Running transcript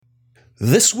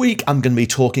This week, I'm going to be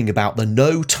talking about the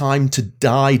No Time to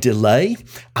Die delay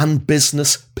and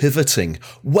business pivoting.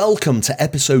 Welcome to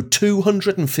episode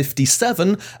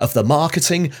 257 of the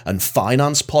Marketing and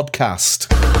Finance Podcast.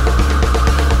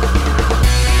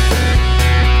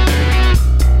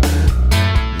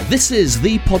 This is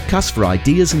the podcast for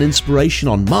ideas and inspiration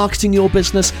on marketing your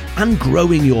business and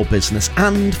growing your business,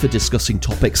 and for discussing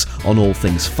topics on all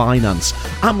things finance.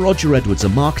 I'm Roger Edwards, a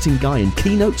marketing guy and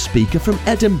keynote speaker from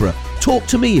Edinburgh. Talk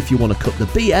to me if you want to cut the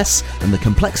BS and the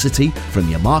complexity from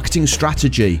your marketing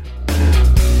strategy.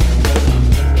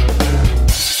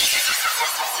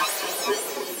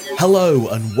 Hello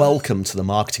and welcome to the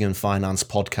Marketing and Finance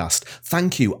Podcast.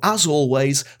 Thank you, as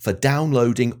always, for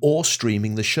downloading or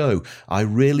streaming the show. I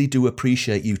really do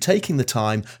appreciate you taking the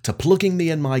time to plugging me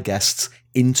and my guests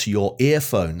into your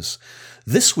earphones.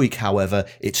 This week, however,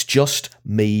 it's just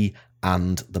me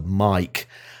and the mic.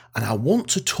 And I want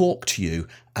to talk to you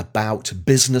about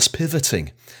business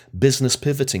pivoting. Business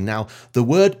pivoting. Now, the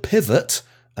word pivot,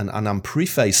 and I'm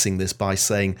prefacing this by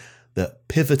saying that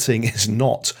pivoting is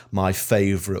not my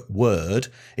favourite word.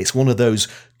 It's one of those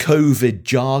COVID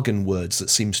jargon words that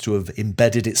seems to have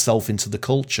embedded itself into the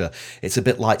culture. It's a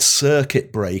bit like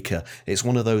circuit breaker. It's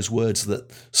one of those words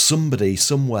that somebody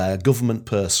somewhere, a government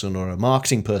person or a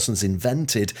marketing person's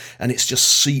invented, and it's just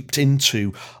seeped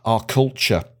into our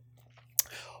culture.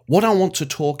 What I want to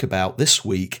talk about this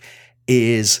week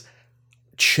is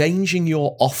changing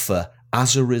your offer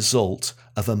as a result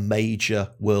of a major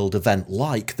world event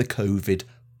like the COVID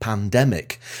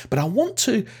pandemic. But I want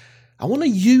to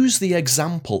use the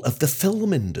example of the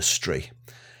film industry.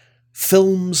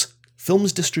 Films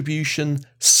distribution,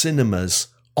 cinemas,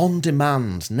 on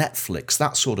demand, Netflix,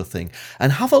 that sort of thing,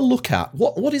 and have a look at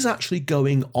what is actually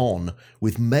going on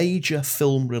with major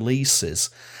film releases.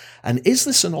 And is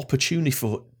this an opportunity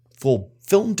for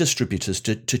film distributors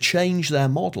to change their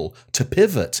model, to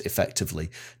pivot effectively,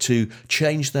 to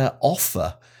change their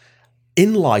offer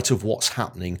in light of what's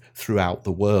happening throughout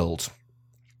the world?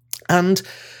 And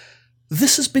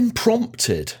this has been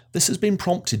prompted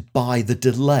by the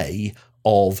delay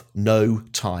of No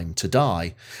Time to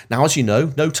Die. Now, as you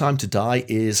know, No Time to Die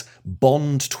is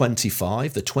Bond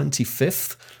 25, the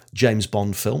 25th James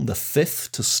Bond film, the 5th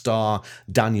to star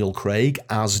Daniel Craig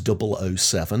as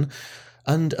 007.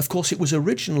 And of course, it was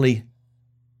originally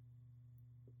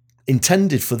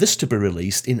intended for this to be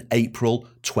released in April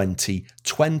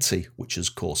 2020, which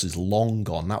of course is long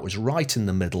gone. That was right in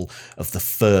the middle of the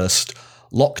first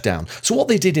lockdown. So what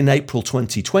they did in April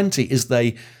 2020 is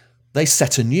they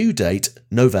set a new date,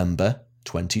 November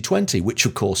 2020, which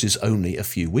of course is only a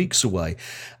few weeks away.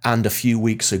 And a few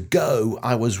weeks ago,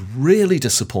 I was really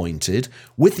disappointed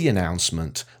with the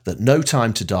announcement that No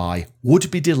Time to Die would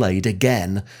be delayed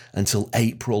again until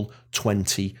April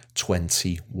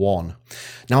 2021.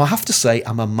 Now, I have to say,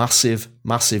 I'm a massive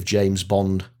James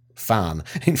Bond fan.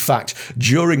 In fact,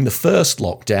 during the first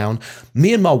lockdown,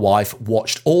 me and my wife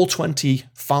watched all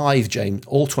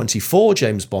 24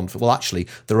 James Bond. Well, actually,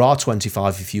 there are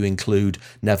 25 if you include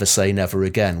Never Say Never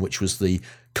Again, which was the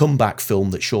comeback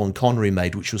film that Sean Connery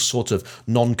made, which was sort of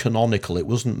non-canonical. It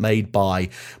wasn't made by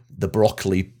the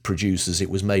Broccoli producers, it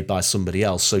was made by somebody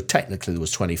else. So technically there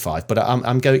was 25, but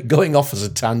I'm going off as a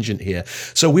tangent here.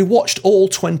 So we watched all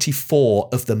 24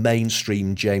 of the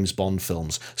mainstream James Bond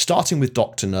films, starting with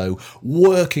Dr. No,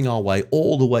 working our way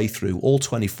all the way through all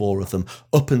 24 of them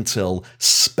up until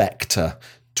Spectre,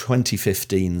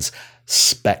 2015's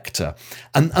Spectre.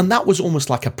 And that was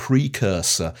almost like a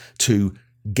precursor to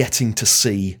getting to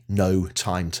see No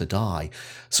Time to Die.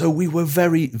 So we were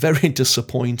very, very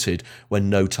disappointed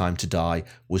when No Time to Die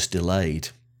was delayed.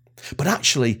 But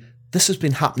actually, this has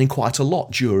been happening quite a lot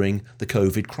during the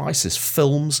COVID crisis.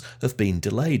 Films have been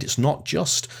delayed. It's not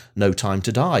just No Time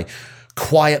to Die.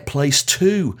 Quiet Place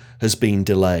 2 has been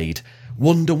delayed.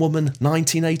 Wonder Woman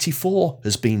 1984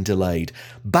 has been delayed.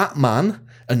 Batman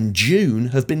and Dune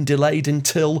have been delayed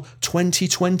until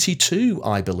 2022,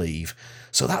 I believe.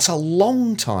 So that's a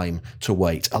long time to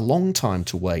wait,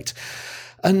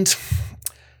 And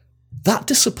that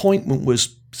disappointment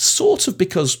was sort of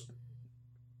because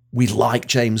we like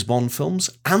James Bond films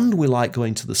and we like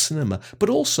going to the cinema, but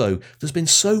also there's been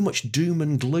so much doom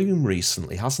and gloom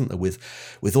recently, hasn't there, with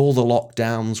all the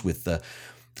lockdowns, with the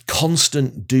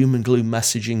constant doom and gloom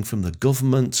messaging from the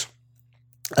government.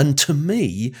 And to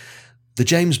me, the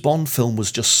James Bond film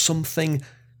was just something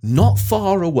not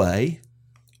far away,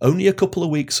 only a couple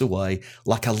of weeks away,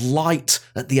 like a light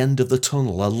at the end of the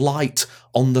tunnel, a light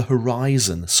on the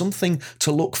horizon, something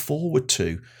to look forward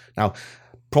to. Now,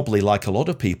 probably like a lot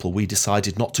of people, we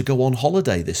decided not to go on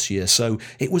holiday this year. So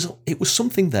it was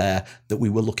something there that we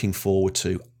were looking forward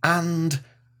to. And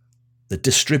the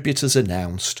distributors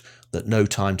announced that No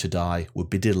Time to Die would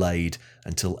be delayed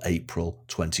until April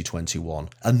 2021.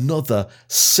 Another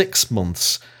 6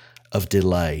 months of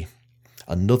delay.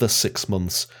 Another 6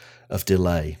 months of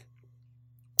delay.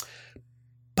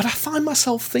 But I find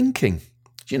myself thinking,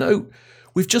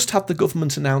 we've just had the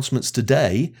government announcements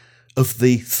today of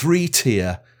the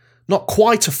 3-tier, not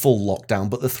quite a full lockdown,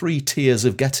 but the 3 tiers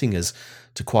of getting us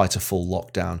to quite a full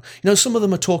lockdown. Some of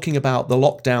them are talking about the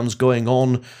lockdowns going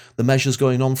on, the measures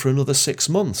going on for another 6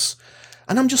 months.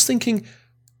 And I'm just thinking,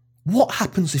 what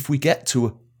happens if we get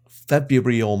to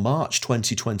February or March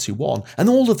 2021 and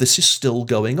all of this is still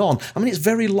going on? I mean, it's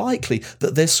very likely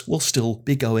that this will still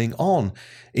be going on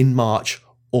in March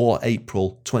or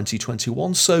April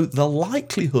 2021. So the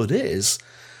likelihood is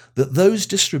that those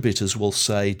distributors will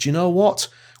say, do you know what?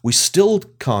 We still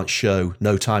can't show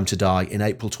No Time to Die in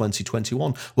April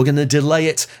 2021. We're going to delay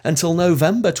it until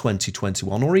November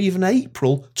 2021 or even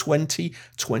April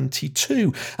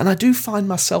 2022. And I do find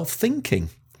myself thinking,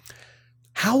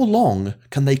 how long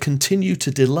can they continue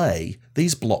to delay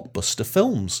these blockbuster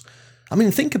films? I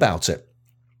mean, think about it.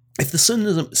 If the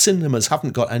cinemas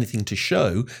haven't got anything to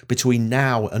show between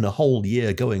now and a whole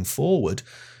year going forward,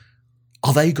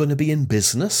 are they going to be in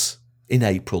business in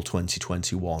April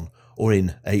 2021 or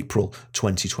in April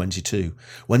 2022?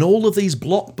 When all of these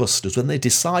blockbusters, when they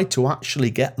decide to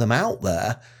actually get them out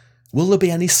there, will there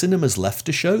be any cinemas left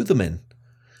to show them in?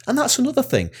 And that's another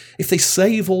thing. If they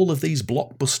save all of these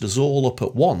blockbusters all up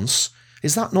at once,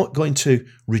 is that not going to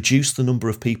reduce the number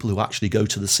of people who actually go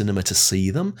to the cinema to see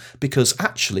them? Because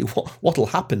actually what will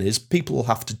happen is people will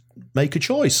have to make a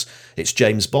choice. It's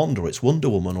James Bond or it's Wonder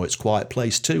Woman or it's Quiet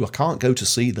Place 2. I can't go to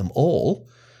see them all.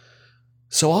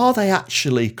 So are they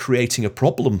actually creating a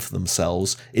problem for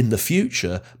themselves in the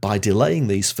future by delaying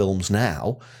these films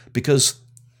now? Because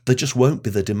there just won't be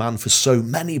the demand for so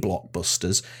many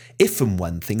blockbusters if and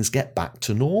when things get back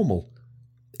to normal.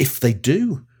 If they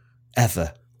do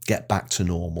ever get back to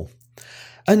normal.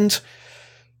 And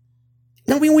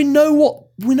I mean, we know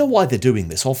why they're doing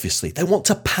this, obviously. They want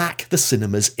to pack the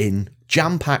cinemas in,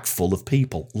 jam-packed full of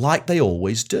people, like they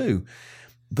always do.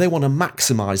 They want to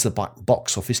maximise the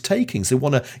box office takings. They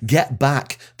want to get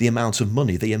back the amount of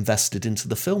money they invested into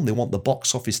the film. They want the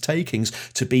box office takings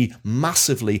to be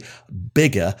massively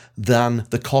bigger than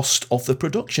the cost of the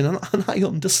production. And I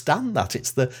understand that.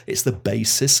 It's the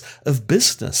basis of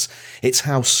business. It's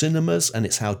how cinemas and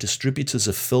it's how distributors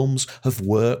of films have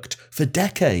worked for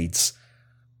decades,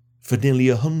 for nearly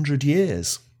 100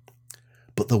 years.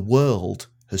 But the world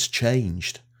has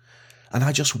changed. And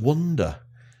I just wonder,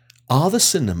 are the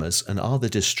cinemas and are the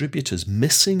distributors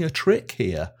missing a trick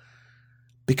here?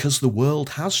 Because the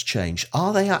world has changed.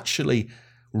 Are they actually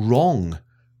wrong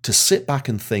to sit back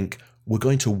and think, we're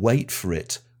going to wait for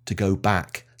it to go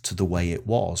back to the way it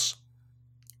was?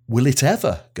 Will it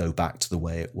ever go back to the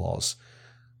way it was?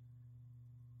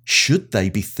 Should they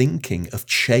be thinking of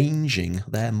changing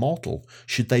their model?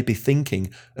 Should they be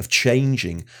thinking of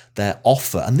changing their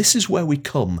offer? And this is where we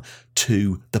come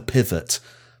to the pivot.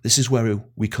 This is where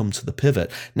we come to the pivot.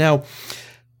 Now,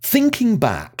 thinking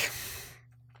back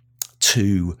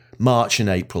to March and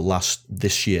April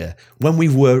this year, when we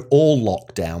were all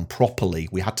locked down properly,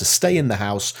 we had to stay in the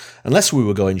house unless we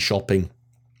were going shopping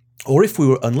or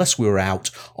unless we were out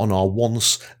on our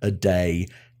once-a-day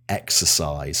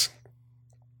exercise.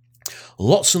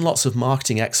 Lots and lots of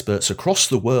marketing experts across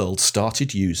the world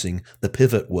started using the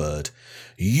pivot word.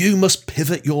 You must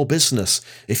pivot your business.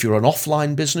 If you're an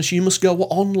offline business, you must go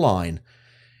online.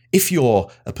 If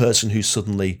you're a person who's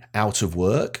suddenly out of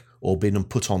work or been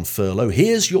put on furlough,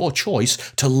 here's your choice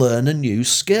to learn a new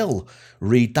skill.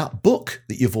 Read that book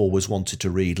that you've always wanted to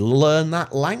read. Learn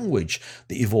that language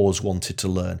that you've always wanted to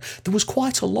learn. There was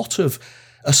quite a lot of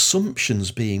assumptions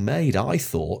being made, I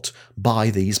thought, by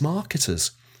these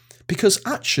marketers. Because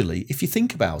actually, if you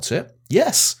think about it,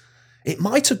 yes, it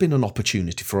might have been an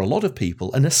opportunity for a lot of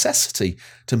people, a necessity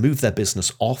to move their business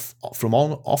from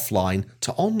offline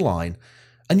to online.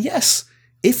 And yes,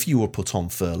 if you were put on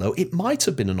furlough, it might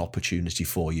have been an opportunity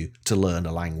for you to learn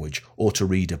a language or to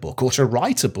read a book or to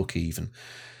write a book even.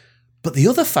 But the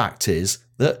other fact is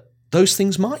that those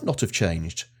things might not have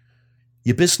changed.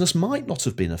 Your business might not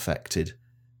have been affected.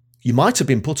 You might have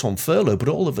been put on furlough, but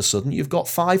all of a sudden you've got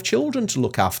 5 children to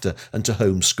look after and to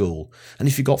homeschool. And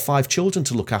if you've got 5 children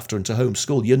to look after and to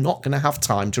homeschool, you're not going to have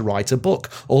time to write a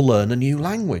book or learn a new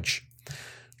language.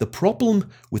 The problem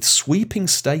with sweeping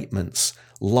statements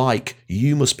like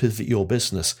you must pivot your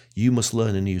business, you must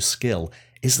learn a new skill,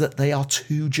 is that they are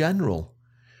too general.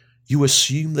 you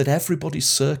assume that everybody's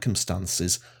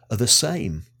circumstances are the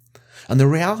same. And the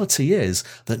reality is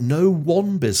that no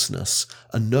one business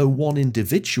and no one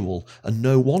individual and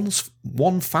no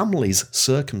one family's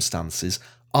circumstances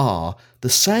are the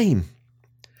same.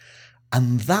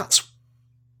 And that's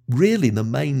really the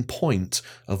main point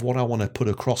of what I want to put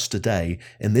across today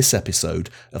in this episode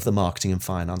of the Marketing and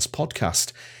Finance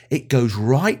podcast. It goes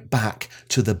right back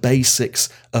to the basics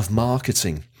of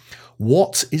marketing.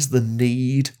 What is the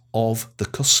need of the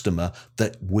customer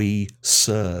that we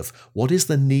serve? What is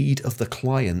the need of the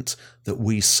client that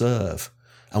we serve?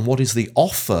 And what is the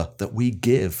offer that we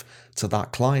give to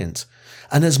that client?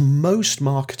 And as most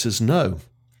marketers know,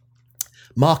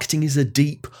 marketing is a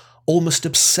deep, almost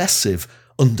obsessive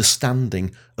understanding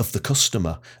of the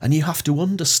customer, and you have to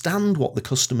understand what the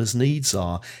customer's needs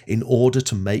are in order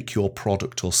to make your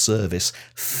product or service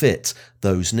fit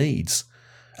those needs.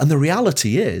 And the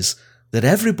reality is that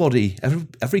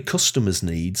every customer's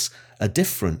needs are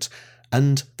different,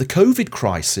 and the COVID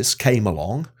crisis came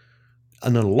along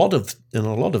and in a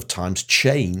lot of times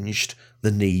changed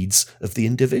the needs of the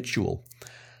individual.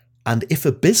 And if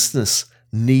a business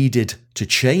needed to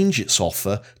change its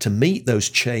offer to meet those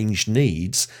changed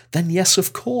needs, then yes,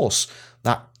 of course,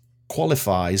 that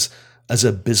qualifies as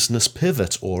a business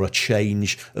pivot or a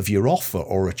change of your offer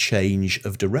or a change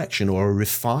of direction or a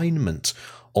refinement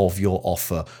of your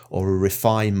offer or a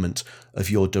refinement of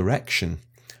your direction.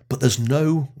 But there's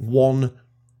no one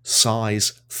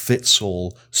size fits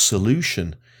all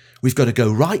solution. We've got to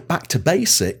go right back to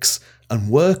basics and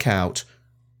work out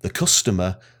the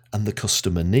customer and the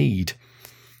customer need.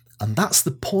 And that's the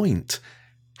point.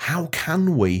 How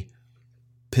can we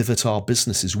pivot our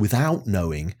businesses without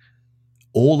knowing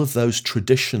all of those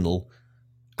traditional,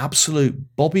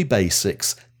 absolute Bobby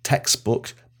Basics,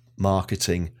 textbook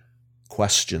marketing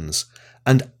questions?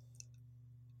 And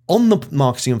on the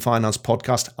Marketing and Finance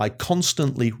podcast, I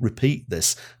constantly repeat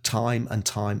this time and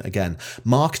time again.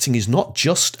 Marketing is not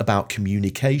just about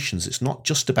communications. It's not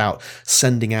just about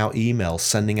sending out emails,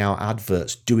 sending out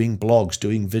adverts, doing blogs,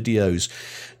 doing videos,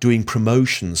 doing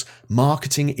promotions.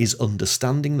 Marketing is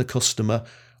understanding the customer,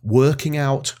 working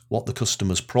out what the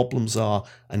customer's problems are,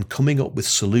 and coming up with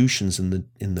solutions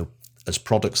as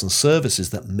products and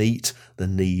services that meet the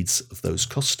needs of those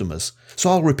customers. So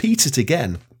I'll repeat it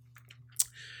again.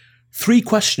 3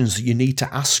 questions that you need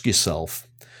to ask yourself.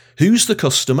 Who's the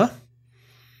customer?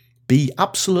 Be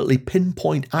absolutely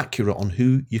pinpoint accurate on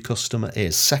who your customer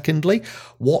is. Secondly,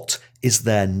 what is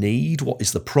their need? What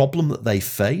is the problem that they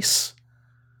face?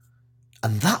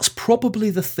 And that's probably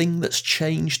the thing that's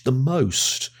changed the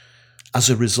most as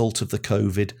a result of the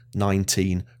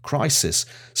COVID-19 crisis.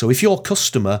 So if your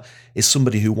customer is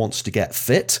somebody who wants to get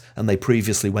fit and they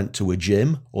previously went to a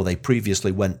gym or they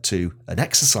previously went to an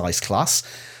exercise class,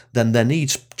 then their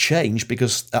needs change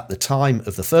because at the time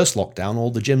of the first lockdown,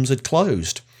 all the gyms had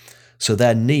closed. So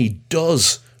their need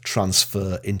does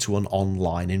transfer into an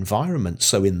online environment.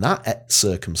 So in that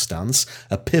circumstance,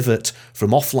 a pivot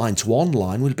from offline to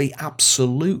online would be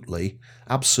absolutely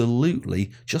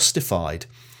justified.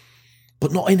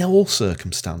 But not in all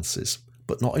circumstances.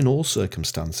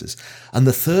 And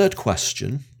the third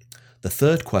question,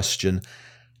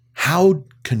 how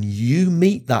can you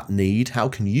meet that need? How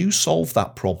can you solve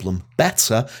that problem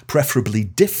better, preferably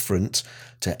different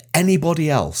to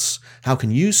anybody else? How can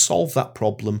you solve that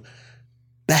problem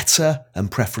better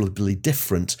and preferably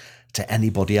different to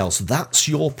anybody else? That's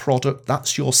your product,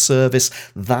 that's your service,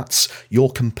 that's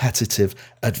your competitive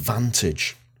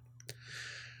advantage.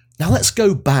 Now let's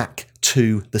go back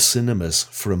to the cinemas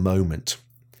for a moment.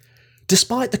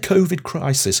 Despite the COVID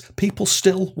crisis, people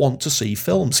still want to see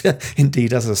films.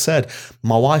 Indeed, as I said,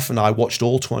 my wife and I watched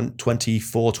all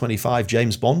 24, 25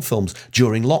 James Bond films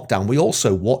during lockdown. We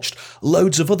also watched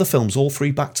loads of other films, all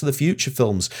 3 Back to the Future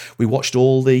films. We watched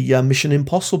all the Mission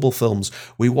Impossible films.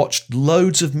 We watched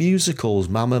loads of musicals,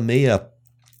 Mamma Mia,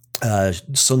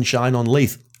 Sunshine on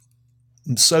Leith.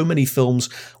 So many films,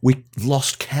 we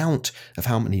lost count of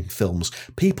how many films.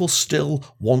 People still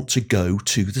want to go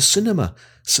to the cinema.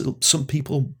 So some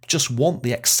people just want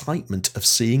the excitement of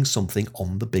seeing something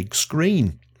on the big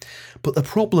screen. But the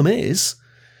problem is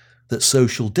that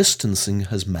social distancing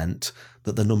has meant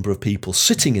that the number of people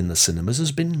sitting in the cinemas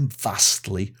has been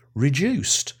vastly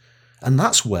reduced. And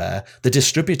that's where the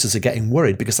distributors are getting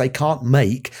worried because they can't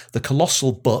make the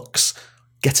colossal bucks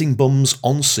getting bums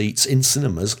on seats in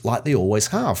cinemas like they always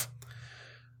have.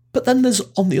 But then there's,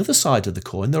 on the other side of the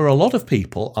coin, there are a lot of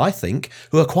people, I think,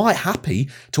 who are quite happy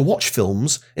to watch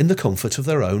films in the comfort of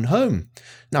their own home.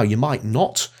 Now, you might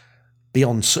not be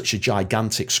on such a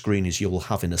gigantic screen as you'll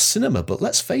have in a cinema, but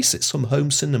let's face it, some home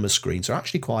cinema screens are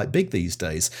actually quite big these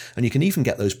days, and you can even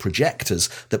get those projectors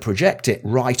that project it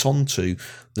right onto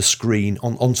the screen,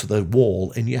 onto the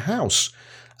wall in your house.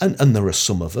 And there are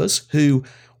some of us who,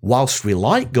 whilst we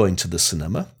like going to the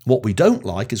cinema, what we don't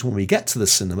like is when we get to the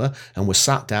cinema and we're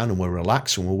sat down and we're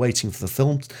relaxed and we're waiting for the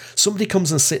film, somebody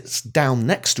comes and sits down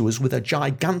next to us with a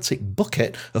gigantic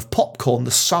bucket of popcorn the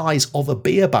size of a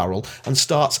beer barrel and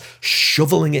starts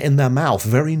shoveling it in their mouth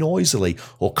very noisily,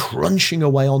 or crunching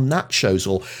away on nachos,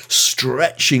 or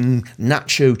stretching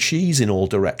nacho cheese in all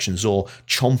directions, or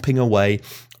chomping away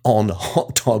on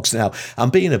hot dogs. Now, I'm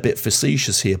being a bit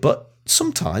facetious here, but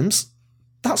sometimes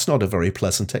that's not a very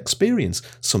pleasant experience.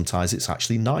 Sometimes it's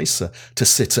actually nicer to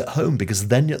sit at home, because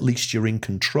then at least you're in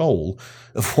control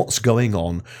of what's going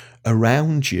on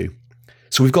around you.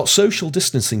 So we've got social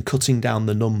distancing cutting down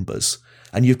the numbers,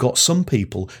 and you've got some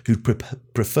people who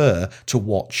prefer to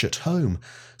watch at home.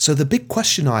 So the big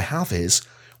question I have is,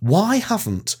 why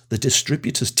haven't the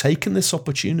distributors taken this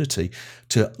opportunity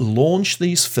to launch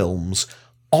these films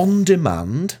on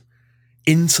demand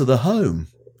into the home?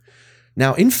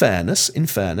 Now, in fairness,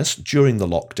 during the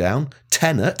lockdown,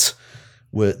 Tenet,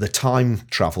 the time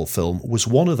travel film, was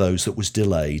one of those that was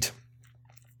delayed.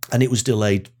 And it was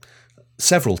delayed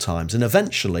several times. And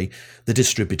eventually, the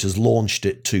distributors launched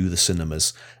it to the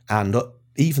cinemas. And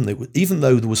even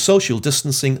though there was social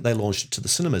distancing, they launched it to the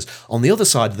cinemas. On the other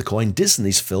side of the coin,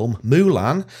 Disney's film,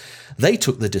 Mulan, they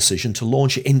took the decision to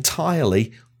launch it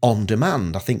entirely on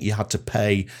demand. I think you had to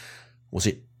pay, was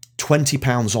it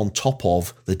 £20 on top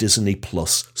of the Disney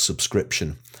Plus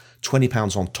subscription.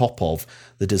 £20 on top of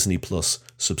the Disney Plus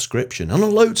subscription. And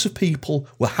loads of people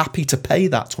were happy to pay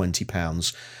that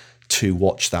 £20 to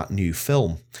watch that new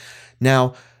film.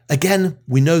 Now, again,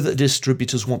 we know that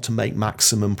distributors want to make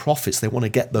maximum profits. They want to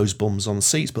get those bums on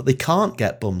seats, but they can't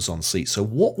get bums on seats. So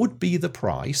what would be the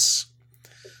price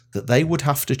that they would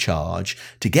have to charge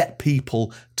to get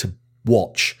people to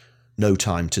watch No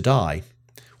Time to Die?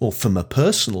 Well, from a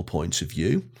personal point of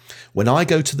view, when I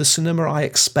go to the cinema, I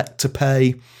expect to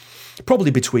pay probably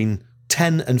between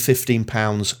 £10 and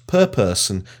 £15 per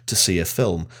person to see a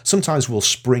film. Sometimes we'll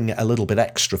spring a little bit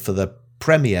extra for the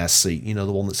premiere seat,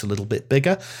 the one that's a little bit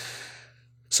bigger.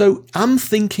 So I'm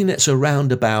thinking it's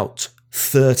around about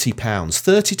 £30,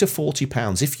 £30 to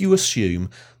 £40, if you assume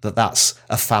that that's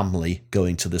a family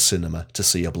going to the cinema to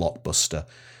see a blockbuster.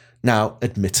 Now,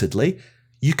 admittedly,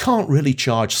 you can't really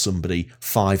charge somebody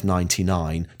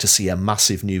 $5.99 to see a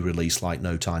massive new release like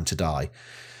No Time to Die.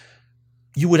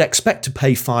 You would expect to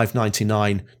pay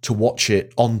 $5.99 to watch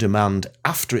it on demand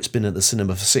after it's been at the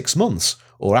cinema for 6 months,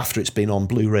 or after it's been on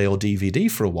Blu-ray or DVD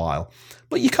for a while.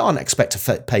 But you can't expect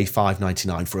to pay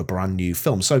 $5.99 for a brand new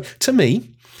film. So to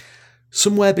me,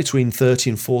 somewhere between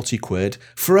 30 and 40 quid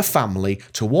for a family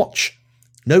to watch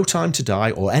No Time to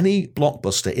Die or any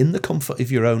blockbuster in the comfort of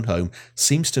your own home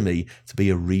seems to me to be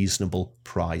a reasonable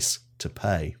price to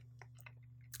pay.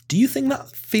 Do you think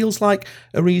that feels like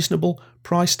a reasonable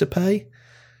price to pay?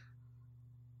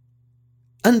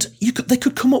 And they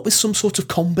could come up with some sort of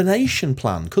combination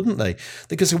plan, couldn't they?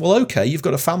 They could say, well, okay, you've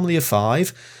got a family of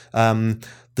 5. The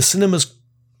cinemas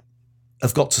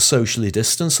have got to socially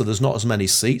distance, so there's not as many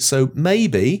seats. So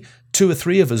maybe 2 or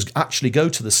 3 of us actually go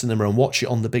to the cinema and watch it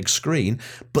on the big screen,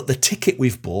 but the ticket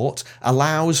we've bought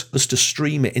allows us to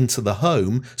stream it into the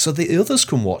home so the others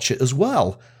can watch it as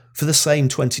well for the same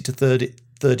 20 to 30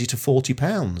 to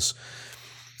 £40.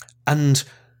 And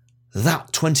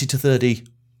that 20 to 30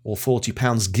 or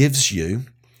 £40 gives you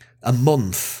a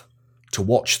month to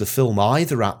watch the film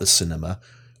either at the cinema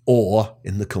or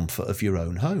in the comfort of your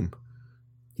own home.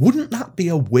 Wouldn't that be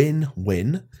a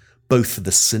win-win, both for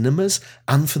the cinemas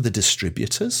and for the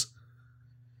distributors?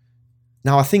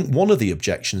 Now, I think one of the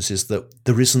objections is that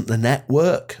there isn't the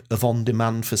network of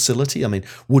on-demand facility. I mean,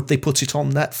 would they put it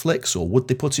on Netflix, or would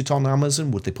they put it on Amazon?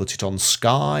 Would they put it on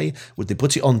Sky? Would they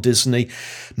put it on Disney?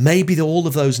 Maybe all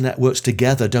of those networks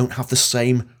together don't have the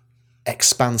same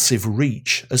expansive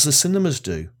reach as the cinemas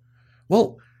do.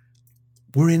 Well,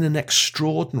 we're in an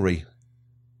extraordinary,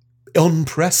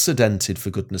 unprecedented,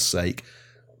 for goodness sake,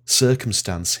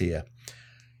 circumstance here.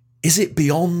 Is it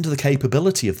beyond the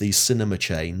capability of these cinema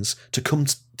chains to come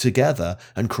together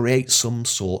and create some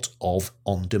sort of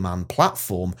on-demand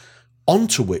platform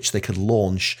onto which they could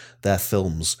launch their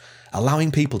films,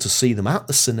 allowing people to see them at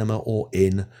the cinema or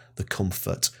in the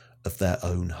comfort of their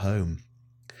own home?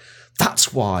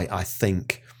 That's why I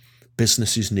think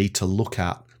businesses need to look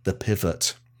at the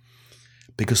pivot,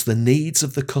 because the needs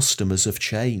of the customers have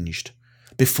changed.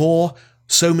 Before,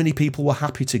 So many people were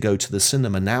happy to go to the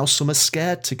cinema. Now some are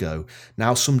scared to go.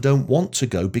 Now some don't want to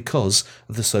go because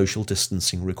of the social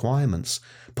distancing requirements.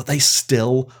 But they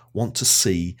still want to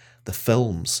see the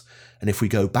films. And if we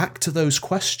go back to those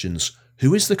questions,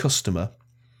 who is the customer?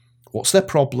 What's their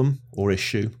problem or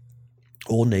issue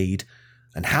or need?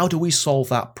 And how do we solve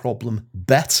that problem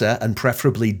better and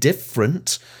preferably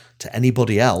different to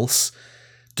anybody else?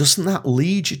 Doesn't that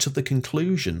lead you to the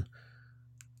conclusion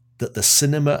that the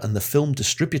cinema and the film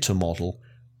distributor model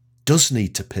does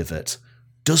need to pivot,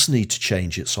 does need to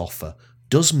change its offer,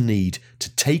 does need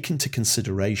to take into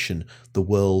consideration the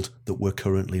world that we're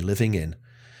currently living in?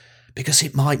 Because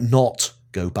it might not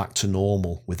go back to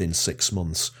normal within 6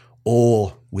 months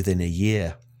or within a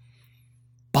year.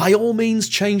 By all means,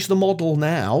 change the model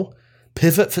now.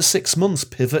 Pivot for 6 months,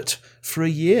 pivot for a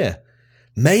year.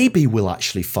 Maybe we'll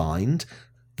actually find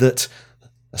that,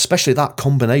 especially that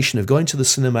combination of going to the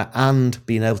cinema and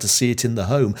being able to see it in the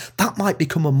home, that might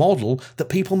become a model that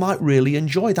people might really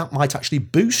enjoy. That might actually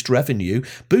boost revenue,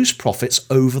 boost profits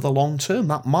over the long term.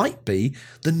 That might be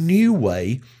the new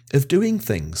way of doing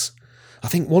things. I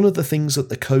think one of the things that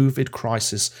the COVID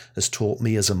crisis has taught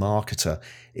me as a marketer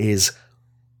is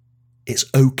it's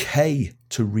okay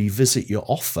to revisit your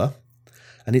offer,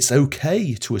 and it's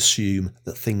okay to assume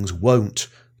that things won't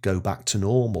go back to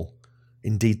normal.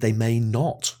 Indeed, they may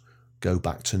not go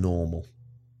back to normal.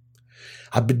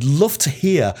 I would love to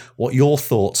hear what your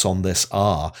thoughts on this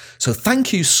are. So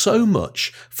thank you so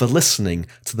much for listening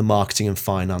to the Marketing and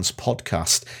Finance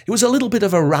podcast. It was a little bit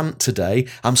of a rant today.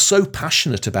 I'm so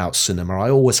passionate about cinema. I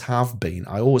always have been.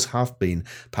 I always have been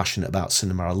passionate about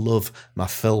cinema. I love my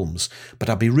films. But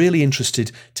I'd be really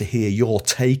interested to hear your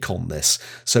take on this.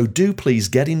 So do please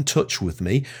get in touch with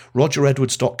me.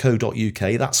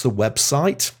 rogeredwards.co.uk, that's the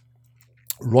website.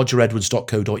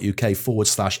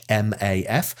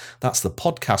 rogeredwards.co.uk/MAF. That's the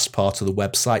podcast part of the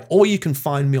website. Or you can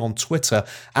find me on Twitter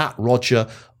at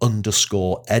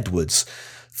Roger_Edwards.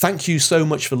 Thank you so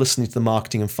much for listening to the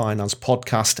Marketing and Finance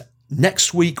podcast.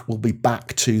 Next week, we'll be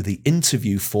back to the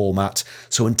interview format.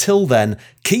 So until then,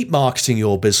 keep marketing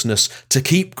your business to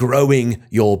keep growing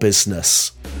your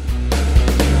business.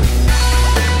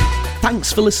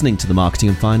 Thanks for listening to the Marketing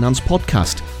and Finance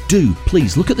podcast. Do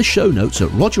please look at the show notes at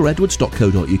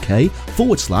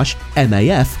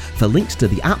rogeredwards.co.uk/MAF for links to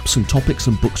the apps and topics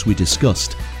and books we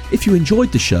discussed. If you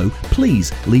enjoyed the show,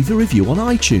 please leave a review on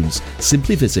iTunes.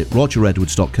 Simply visit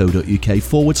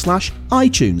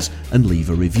rogeredwards.co.uk/iTunes and leave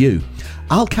a review.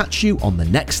 I'll catch you on the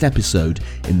next episode.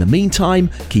 In the meantime,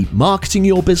 keep marketing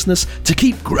your business to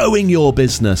keep growing your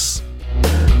business.